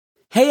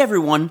Hey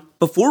everyone,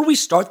 before we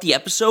start the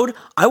episode,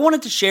 I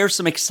wanted to share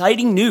some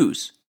exciting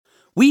news.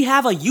 We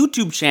have a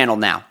YouTube channel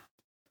now.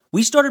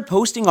 We started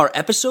posting our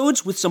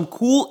episodes with some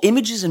cool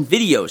images and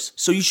videos,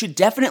 so you should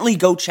definitely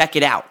go check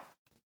it out.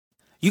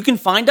 You can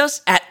find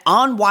us at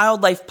On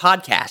Wildlife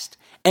Podcast,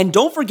 and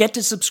don't forget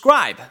to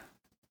subscribe.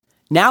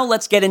 Now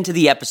let's get into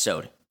the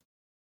episode.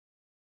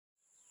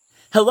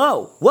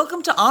 Hello,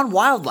 welcome to On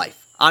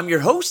Wildlife. I'm your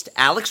host,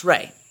 Alex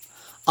Ray.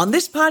 On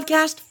this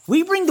podcast,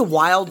 we bring the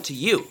wild to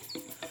you.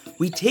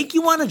 We take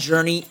you on a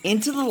journey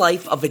into the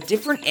life of a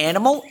different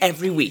animal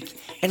every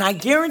week, and I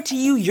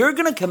guarantee you're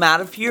going to come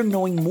out of here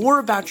knowing more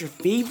about your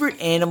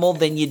favorite animal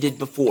than you did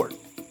before.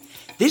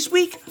 This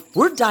week,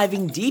 we're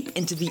diving deep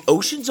into the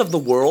oceans of the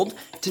world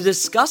to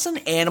discuss an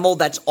animal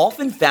that's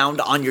often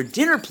found on your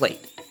dinner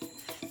plate.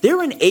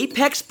 They're an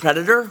apex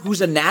predator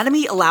whose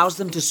anatomy allows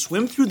them to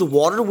swim through the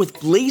water with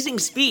blazing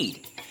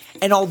speed.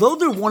 And although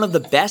they're one of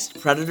the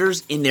best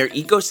predators in their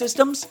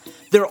ecosystems,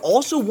 they're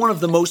also one of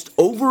the most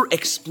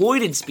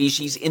overexploited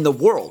species in the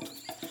world.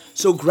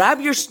 So grab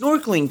your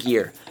snorkeling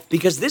gear,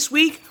 because this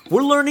week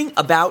we're learning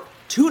about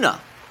tuna.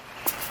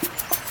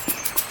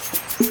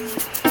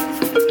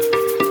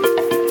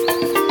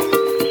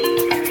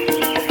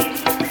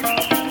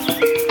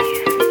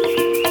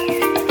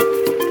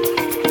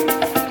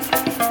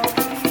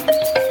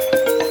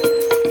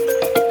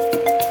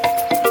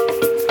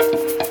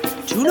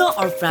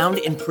 Are found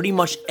in pretty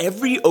much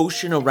every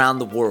ocean around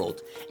the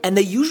world, and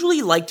they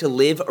usually like to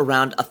live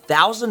around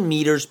 1,000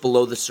 meters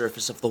below the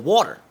surface of the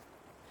water.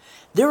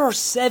 There are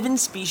 7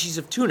 species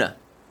of tuna: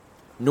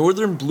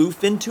 northern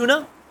bluefin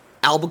tuna,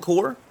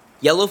 albacore,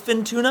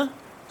 yellowfin tuna,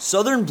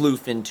 southern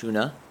bluefin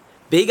tuna,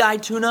 big-eye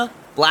tuna,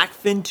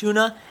 blackfin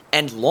tuna,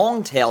 and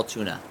longtail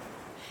tuna.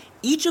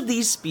 Each of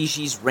these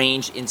species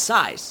range in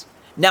size.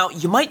 Now,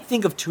 you might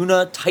think of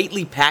tuna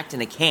tightly packed in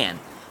a can,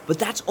 but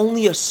that's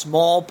only a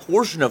small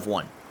portion of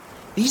one.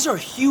 These are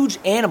huge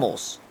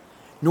animals.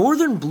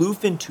 Northern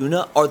bluefin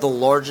tuna are the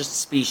largest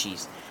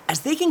species,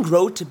 as they can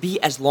grow to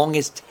be as long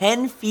as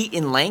 10 feet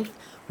in length,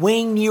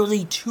 weighing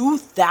nearly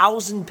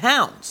 2,000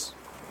 pounds.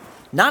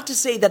 Not to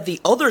say that the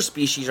other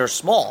species are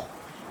small.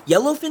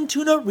 Yellowfin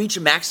tuna reach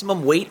a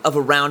maximum weight of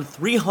around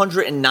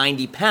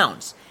 390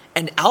 pounds,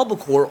 and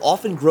albacore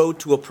often grow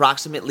to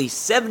approximately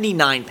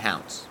 79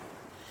 pounds.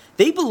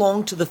 They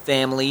belong to the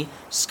family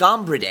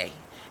Scombridae,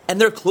 and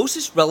their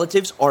closest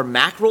relatives are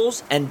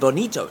mackerels and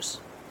bonitos.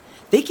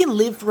 They can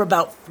live for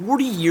about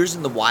 40 years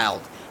in the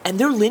wild, and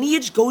their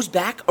lineage goes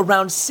back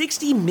around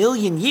 60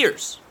 million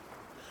years.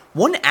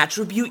 One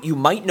attribute you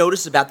might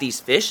notice about these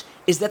fish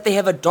is that they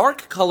have a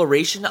dark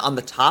coloration on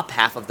the top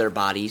half of their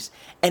bodies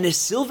and a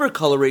silver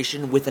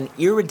coloration with an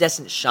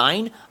iridescent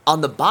shine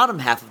on the bottom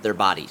half of their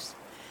bodies.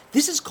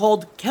 This is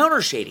called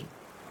countershading.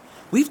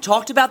 We've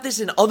talked about this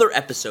in other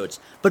episodes,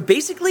 but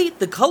basically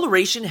the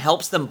coloration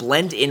helps them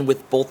blend in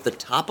with both the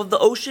top of the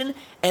ocean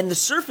and the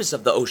surface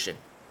of the ocean.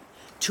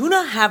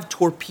 Tuna have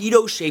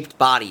torpedo-shaped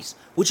bodies,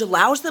 which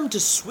allows them to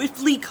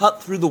swiftly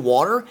cut through the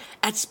water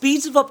at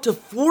speeds of up to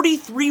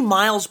 43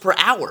 miles per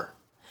hour.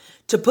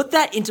 To put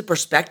that into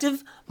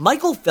perspective,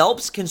 Michael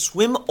Phelps can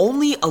swim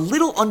only a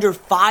little under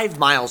 5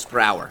 miles per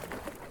hour.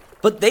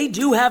 But they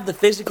do have the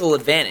physical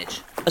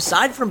advantage.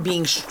 Aside from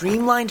being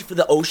streamlined for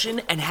the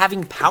ocean and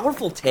having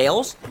powerful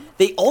tails,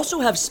 they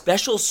also have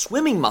special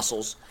swimming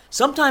muscles,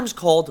 sometimes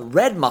called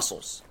red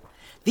muscles.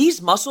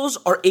 These muscles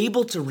are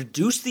able to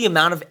reduce the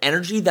amount of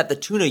energy that the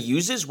tuna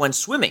uses when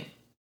swimming.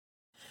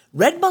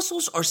 Red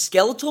muscles are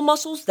skeletal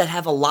muscles that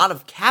have a lot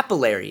of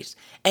capillaries,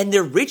 and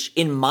they're rich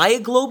in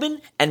myoglobin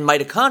and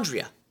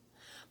mitochondria.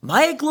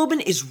 Myoglobin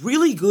is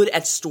really good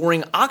at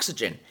storing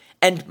oxygen,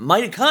 and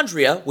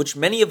mitochondria, which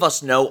many of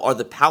us know are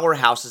the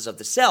powerhouses of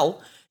the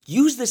cell,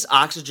 use this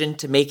oxygen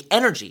to make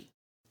energy.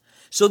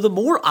 So the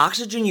more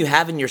oxygen you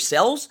have in your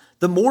cells,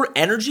 the more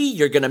energy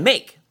you're going to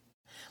make.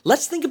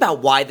 Let's think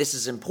about why this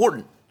is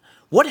important.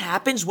 What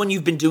happens when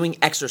you've been doing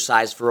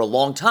exercise for a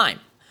long time?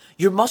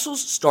 Your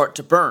muscles start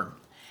to burn.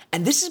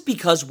 And this is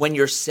because when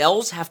your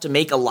cells have to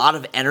make a lot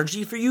of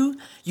energy for you,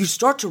 you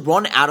start to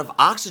run out of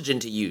oxygen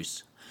to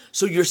use.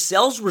 So your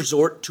cells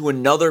resort to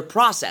another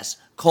process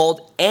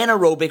called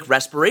anaerobic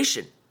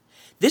respiration.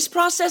 This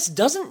process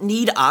doesn't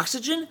need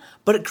oxygen,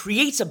 but it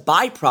creates a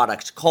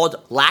byproduct called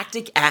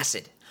lactic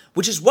acid,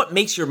 which is what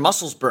makes your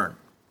muscles burn.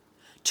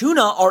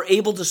 Tuna are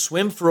able to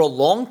swim for a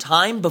long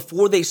time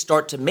before they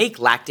start to make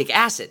lactic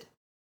acid.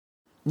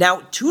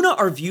 Now, tuna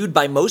are viewed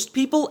by most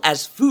people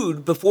as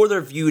food before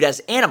they're viewed as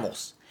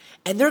animals,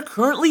 and they're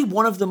currently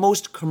one of the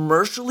most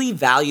commercially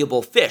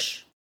valuable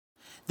fish.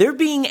 They're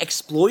being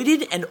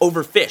exploited and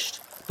overfished,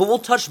 but we'll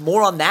touch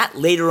more on that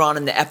later on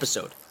in the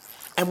episode.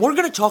 And we're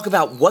going to talk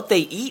about what they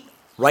eat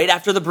right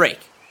after the break.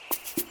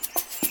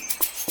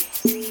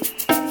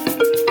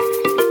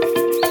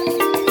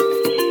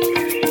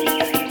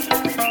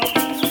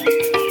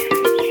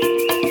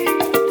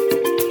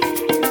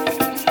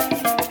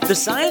 The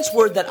science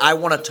word that I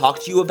want to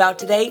talk to you about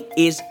today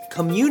is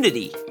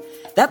community.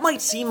 That might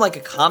seem like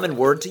a common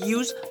word to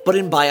use, but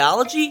in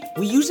biology,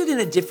 we use it in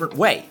a different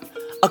way.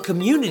 A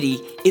community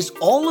is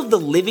all of the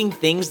living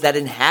things that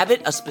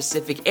inhabit a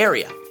specific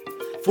area.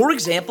 For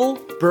example,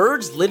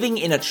 birds living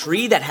in a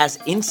tree that has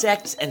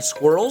insects and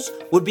squirrels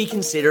would be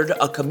considered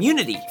a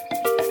community.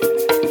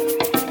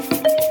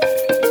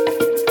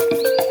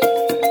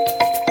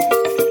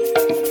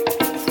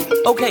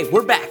 Okay,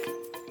 we're back.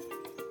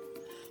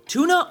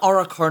 Tuna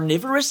are a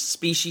carnivorous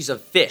species of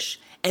fish,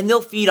 and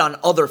they'll feed on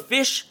other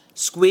fish,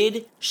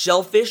 squid,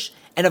 shellfish,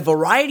 and a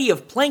variety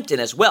of plankton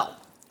as well.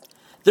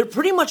 They're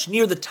pretty much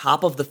near the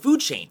top of the food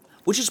chain,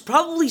 which is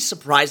probably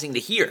surprising to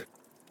hear.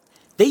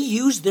 They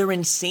use their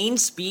insane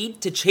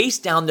speed to chase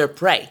down their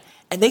prey,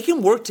 and they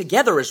can work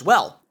together as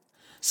well.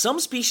 Some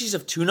species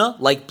of tuna,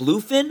 like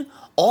bluefin,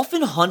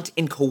 often hunt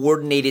in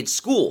coordinated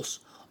schools,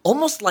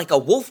 almost like a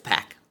wolf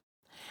pack.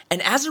 And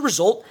as a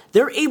result,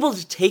 they're able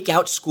to take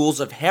out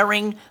schools of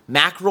herring,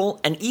 mackerel,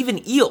 and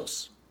even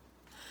eels.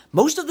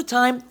 Most of the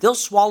time, they'll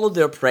swallow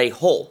their prey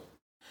whole.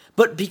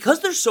 But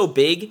because they're so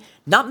big,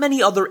 not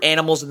many other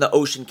animals in the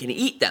ocean can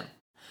eat them.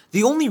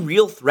 The only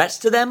real threats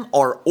to them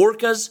are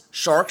orcas,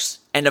 sharks,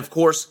 and of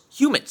course,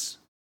 humans.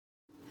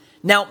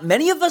 Now,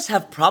 many of us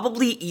have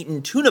probably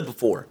eaten tuna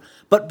before,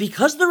 but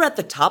because they're at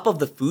the top of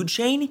the food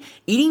chain,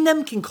 eating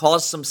them can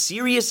cause some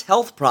serious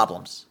health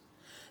problems.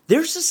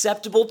 They're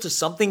susceptible to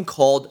something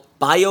called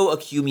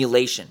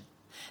bioaccumulation.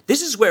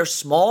 This is where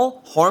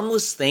small,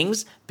 harmless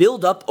things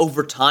build up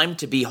over time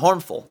to be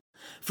harmful.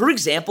 For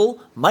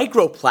example,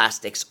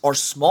 microplastics are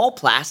small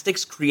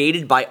plastics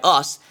created by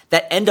us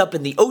that end up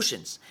in the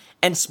oceans,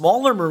 and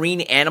smaller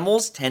marine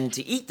animals tend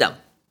to eat them.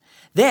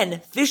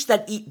 Then, fish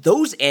that eat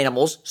those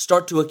animals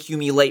start to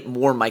accumulate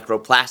more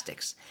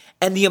microplastics,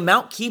 and the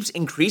amount keeps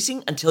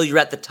increasing until you're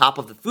at the top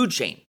of the food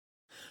chain.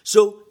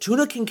 So,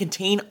 tuna can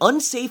contain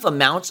unsafe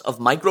amounts of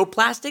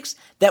microplastics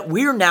that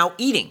we're now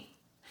eating.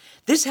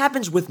 This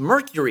happens with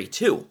mercury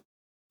too.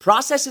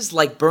 Processes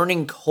like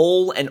burning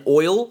coal and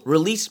oil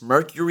release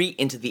mercury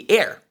into the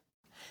air.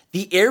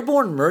 The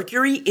airborne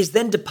mercury is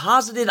then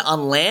deposited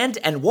on land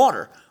and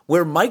water,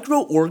 where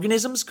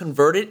microorganisms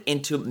convert it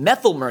into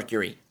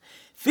methylmercury.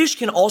 Fish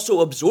can also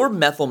absorb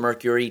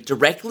methylmercury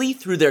directly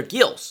through their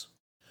gills.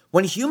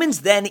 When humans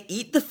then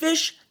eat the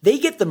fish, they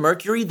get the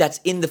mercury that's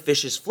in the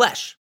fish's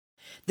flesh.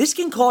 This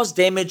can cause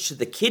damage to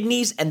the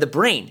kidneys and the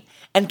brain,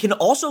 and can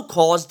also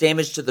cause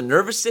damage to the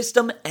nervous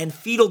system and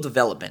fetal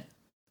development.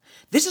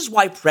 This is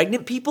why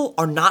pregnant people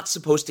are not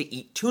supposed to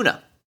eat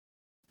tuna.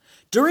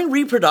 During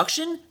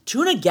reproduction,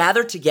 tuna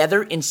gather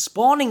together in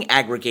spawning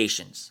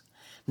aggregations.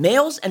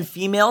 Males and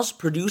females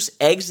produce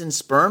eggs and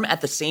sperm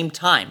at the same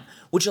time,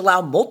 which allow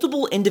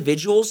multiple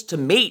individuals to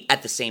mate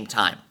at the same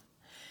time.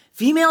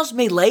 Females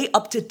may lay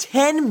up to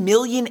 10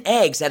 million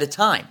eggs at a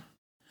time.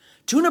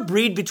 Tuna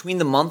breed between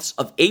the months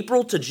of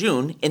April to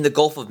June in the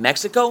Gulf of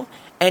Mexico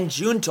and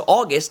June to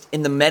August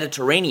in the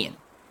Mediterranean.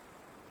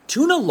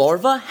 Tuna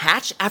larvae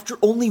hatch after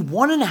only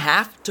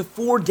 1.5 to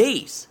 4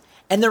 days,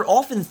 and they're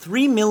often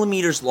 3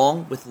 millimeters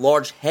long with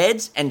large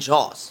heads and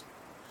jaws.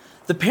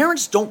 The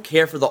parents don't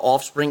care for the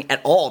offspring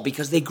at all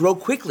because they grow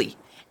quickly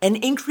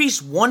and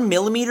increase 1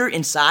 millimeter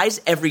in size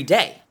every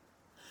day.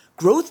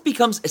 Growth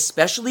becomes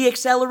especially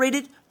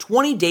accelerated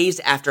 20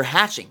 days after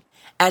hatching,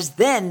 as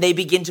then they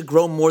begin to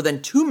grow more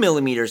than 2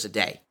 millimeters a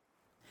day.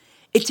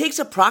 It takes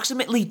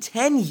approximately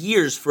 10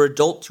 years for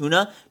adult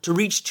tuna to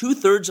reach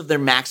 2/3 of their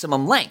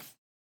maximum length.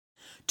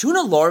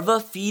 Tuna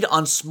larvae feed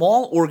on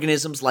small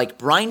organisms like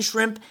brine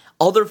shrimp,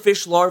 other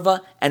fish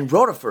larvae, and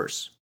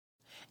rotifers.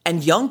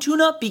 And young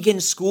tuna begin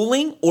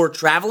schooling or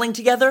traveling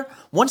together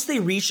once they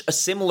reach a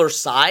similar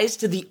size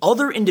to the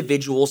other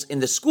individuals in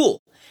the school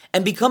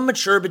and become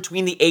mature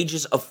between the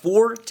ages of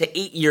 4 to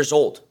 8 years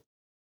old.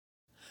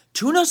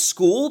 Tuna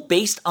school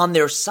based on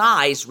their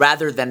size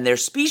rather than their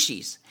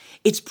species.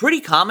 It's pretty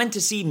common to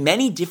see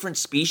many different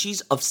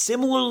species of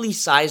similarly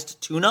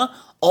sized tuna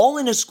all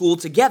in a school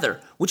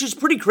together, which is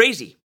pretty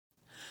crazy.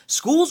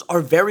 Schools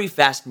are very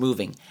fast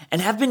moving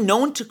and have been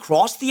known to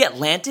cross the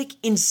Atlantic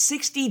in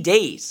 60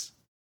 days.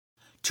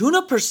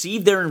 Tuna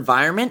perceive their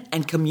environment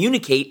and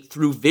communicate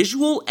through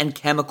visual and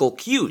chemical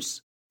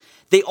cues.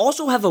 They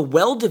also have a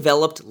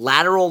well-developed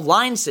lateral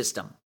line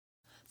system.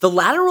 The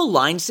lateral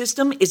line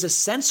system is a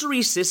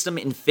sensory system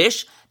in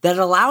fish that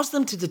allows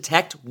them to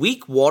detect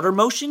weak water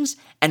motions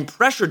and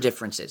pressure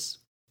differences.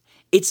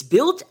 It's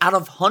built out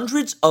of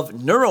hundreds of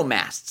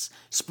neuromasts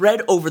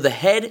spread over the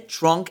head,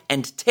 trunk,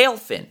 and tail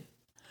fin.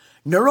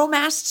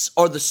 Neuromasts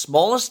are the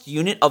smallest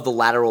unit of the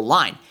lateral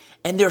line,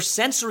 and they're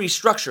sensory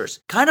structures,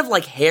 kind of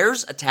like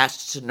hairs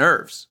attached to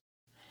nerves.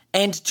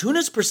 And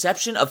tuna's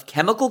perception of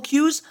chemical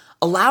cues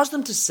allows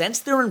them to sense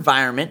their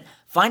environment,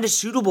 find a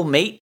suitable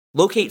mate,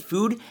 locate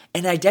food,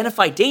 and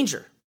identify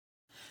danger.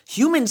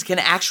 Humans can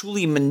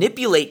actually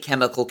manipulate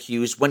chemical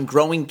cues when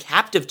growing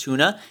captive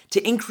tuna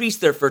to increase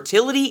their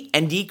fertility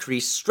and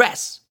decrease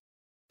stress.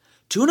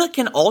 Tuna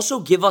can also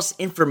give us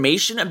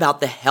information about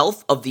the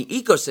health of the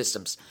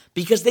ecosystems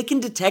because they can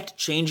detect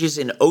changes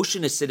in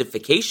ocean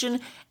acidification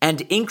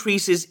and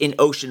increases in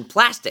ocean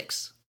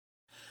plastics.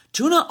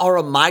 Tuna are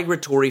a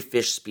migratory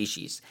fish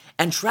species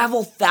and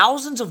travel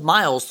thousands of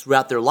miles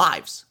throughout their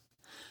lives.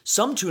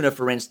 Some tuna,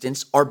 for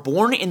instance, are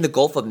born in the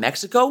Gulf of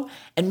Mexico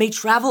and may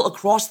travel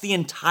across the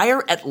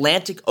entire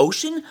Atlantic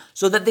Ocean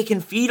so that they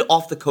can feed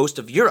off the coast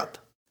of Europe.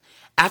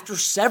 After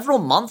several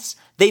months,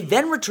 they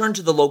then return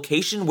to the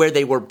location where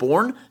they were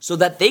born so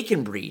that they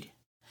can breed.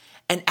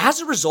 And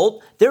as a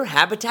result, their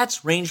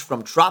habitats range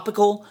from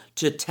tropical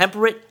to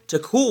temperate to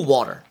cool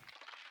water.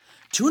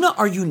 Tuna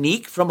are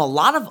unique from a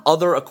lot of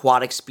other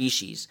aquatic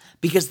species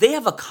because they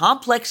have a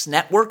complex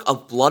network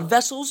of blood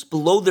vessels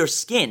below their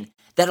skin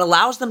that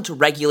allows them to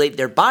regulate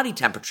their body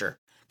temperature,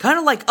 kind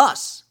of like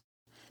us.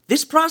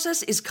 This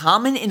process is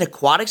common in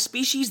aquatic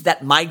species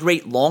that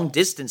migrate long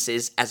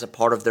distances as a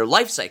part of their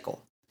life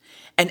cycle.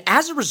 And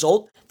as a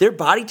result, their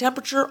body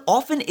temperature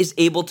often is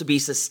able to be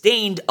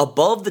sustained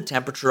above the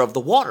temperature of the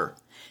water,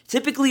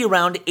 typically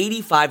around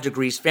 85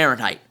 degrees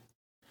Fahrenheit.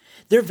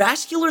 Their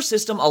vascular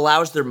system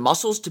allows their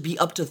muscles to be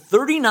up to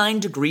 39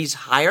 degrees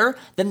higher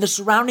than the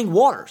surrounding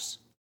waters.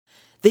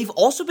 They've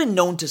also been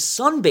known to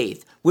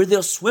sunbathe, where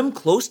they'll swim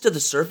close to the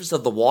surface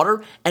of the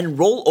water and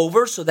roll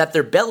over so that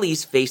their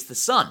bellies face the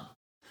sun.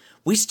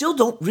 We still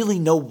don't really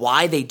know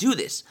why they do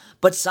this,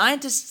 but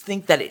scientists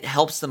think that it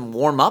helps them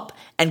warm up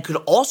and could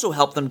also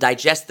help them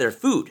digest their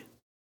food.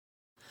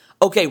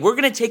 Okay, we're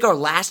going to take our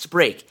last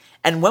break,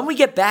 and when we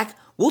get back,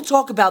 we'll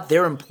talk about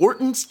their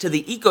importance to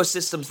the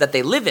ecosystems that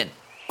they live in.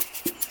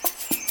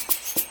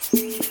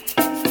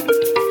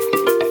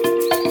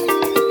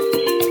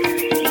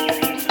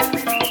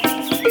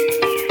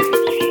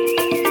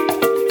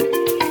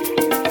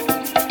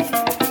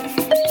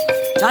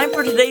 Time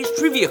for today's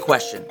trivia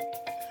question.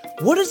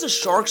 What is a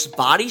shark's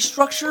body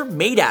structure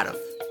made out of?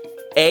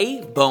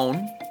 A.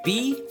 Bone,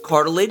 B.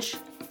 Cartilage,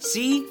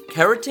 C.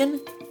 Keratin,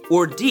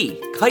 or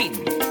D.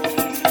 Chitin?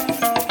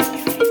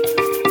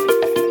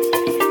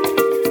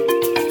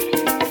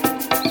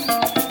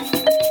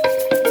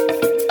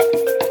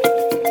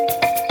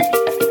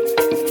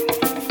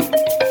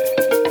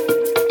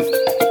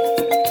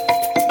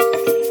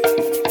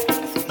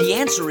 The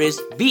answer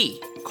is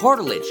B.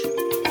 Cartilage.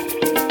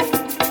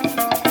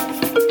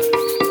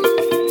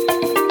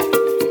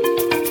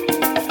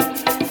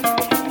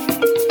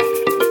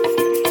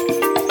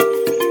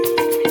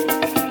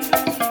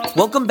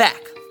 Welcome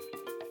back.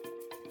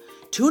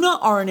 Tuna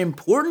are an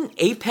important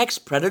apex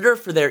predator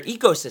for their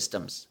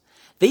ecosystems.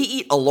 They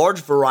eat a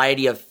large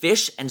variety of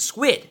fish and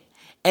squid,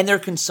 and their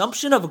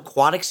consumption of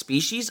aquatic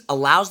species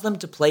allows them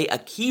to play a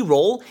key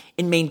role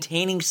in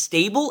maintaining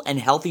stable and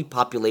healthy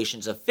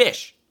populations of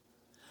fish.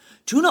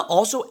 Tuna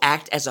also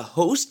act as a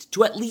host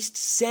to at least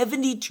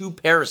 72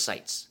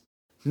 parasites.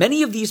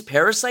 Many of these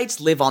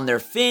parasites live on their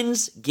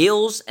fins,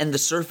 gills, and the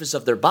surface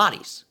of their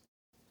bodies.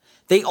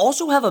 They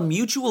also have a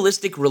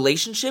mutualistic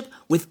relationship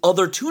with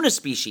other tuna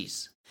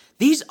species.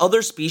 These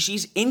other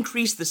species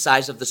increase the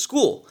size of the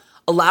school,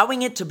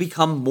 allowing it to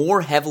become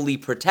more heavily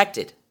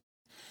protected.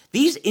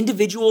 These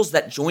individuals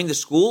that join the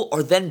school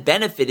are then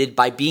benefited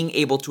by being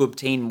able to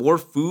obtain more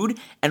food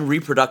and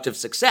reproductive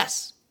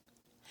success.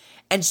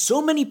 And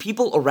so many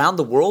people around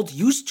the world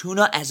use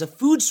tuna as a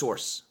food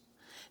source.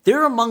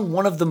 They're among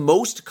one of the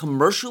most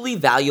commercially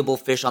valuable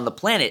fish on the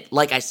planet,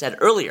 like I said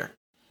earlier.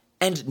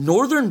 And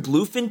northern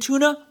bluefin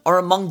tuna are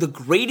among the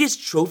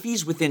greatest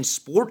trophies within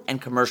sport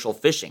and commercial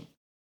fishing.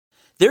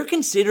 They're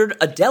considered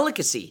a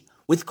delicacy,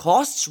 with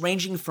costs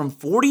ranging from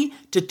 $40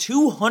 to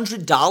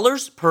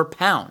 $200 per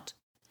pound.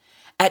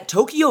 At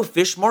Tokyo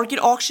Fish Market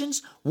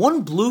auctions,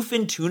 one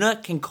bluefin tuna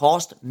can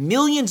cost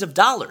millions of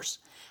dollars.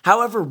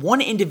 However,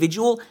 one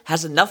individual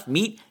has enough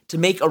meat to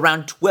make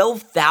around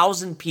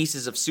 12,000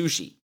 pieces of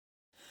sushi.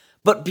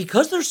 But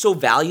because they're so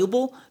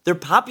valuable, their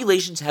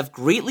populations have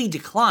greatly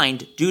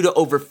declined due to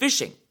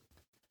overfishing.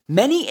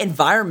 Many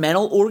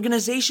environmental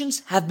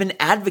organizations have been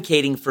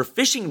advocating for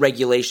fishing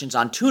regulations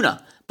on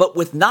tuna, but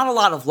with not a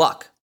lot of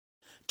luck.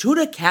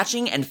 Tuna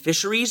catching and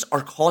fisheries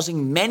are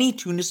causing many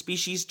tuna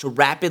species to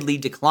rapidly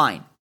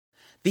decline.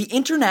 The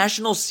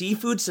International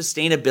Seafood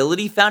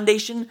Sustainability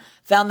Foundation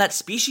found that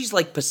species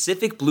like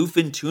Pacific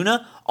bluefin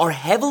tuna are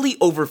heavily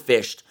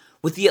overfished,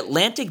 with the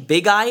Atlantic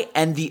bigeye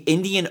and the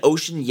Indian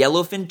Ocean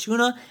yellowfin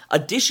tuna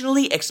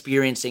additionally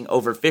experiencing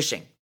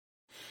overfishing.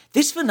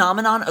 This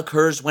phenomenon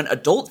occurs when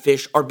adult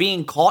fish are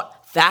being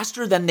caught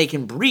faster than they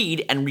can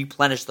breed and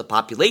replenish the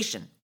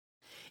population.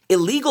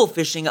 Illegal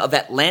fishing of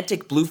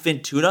Atlantic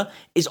bluefin tuna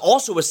is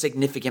also a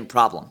significant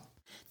problem.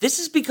 This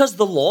is because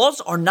the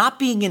laws are not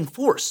being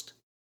enforced.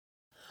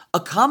 A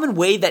common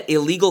way that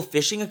illegal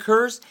fishing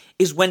occurs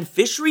is when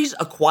fisheries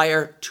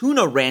acquire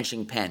tuna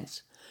ranching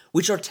pens,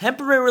 which are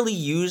temporarily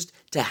used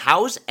to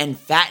house and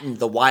fatten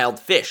the wild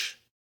fish.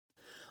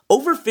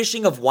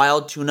 Overfishing of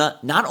wild tuna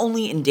not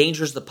only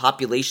endangers the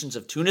populations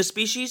of tuna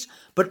species,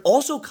 but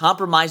also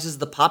compromises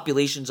the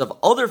populations of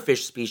other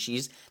fish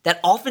species that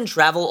often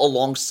travel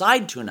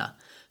alongside tuna,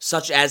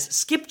 such as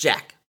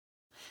skipjack.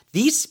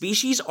 These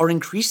species are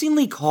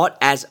increasingly caught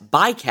as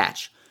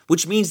bycatch,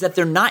 which means that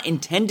they're not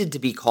intended to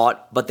be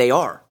caught, but they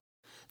are.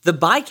 The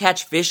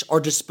bycatch fish are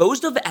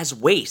disposed of as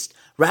waste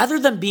rather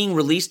than being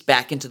released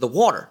back into the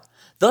water,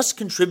 thus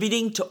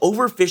contributing to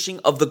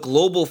overfishing of the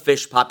global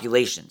fish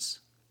populations.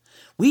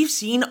 We've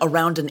seen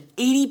around an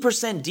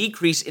 80%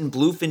 decrease in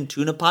bluefin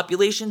tuna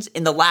populations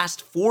in the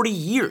last 40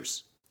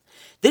 years.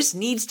 This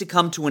needs to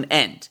come to an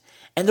end,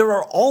 and there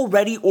are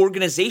already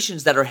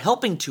organizations that are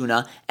helping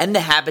tuna and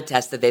the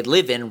habitats that they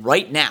live in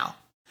right now.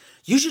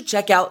 You should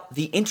check out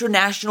the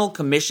International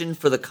Commission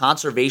for the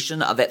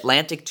Conservation of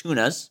Atlantic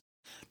Tunas,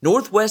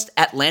 Northwest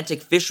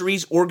Atlantic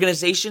Fisheries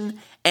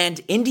Organization,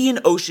 and Indian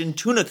Ocean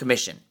Tuna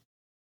Commission.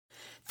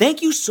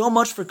 Thank you so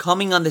much for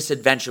coming on this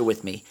adventure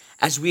with me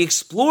as we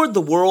explored the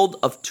world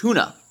of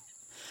tuna.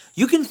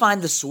 You can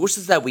find the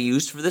sources that we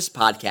used for this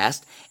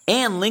podcast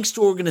and links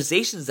to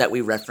organizations that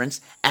we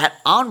reference at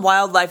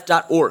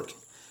onwildlife.org.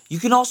 You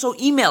can also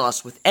email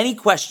us with any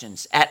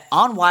questions at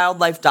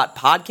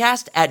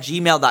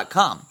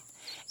onwildlife.podcast@gmail.com.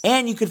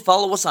 And you can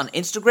follow us on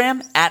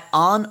Instagram at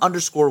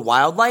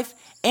 @on_wildlife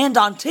and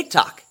on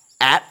TikTok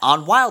at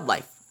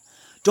 @onwildlife.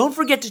 Don't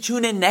forget to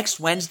tune in next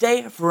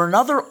Wednesday for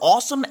another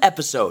awesome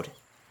episode.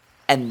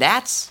 And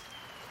that's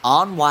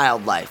On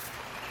Wildlife.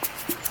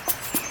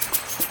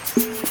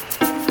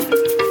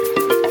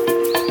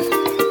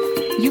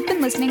 You've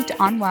been listening to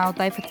On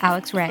Wildlife with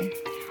Alex Ray.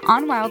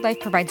 On Wildlife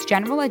provides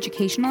general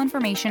educational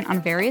information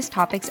on various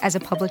topics as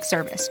a public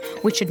service,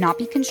 which should not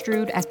be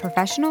construed as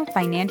professional,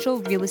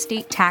 financial, real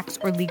estate, tax,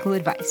 or legal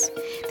advice.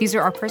 These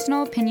are our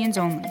personal opinions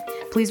only.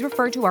 Please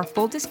refer to our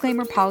full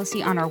disclaimer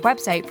policy on our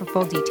website for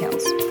full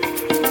details.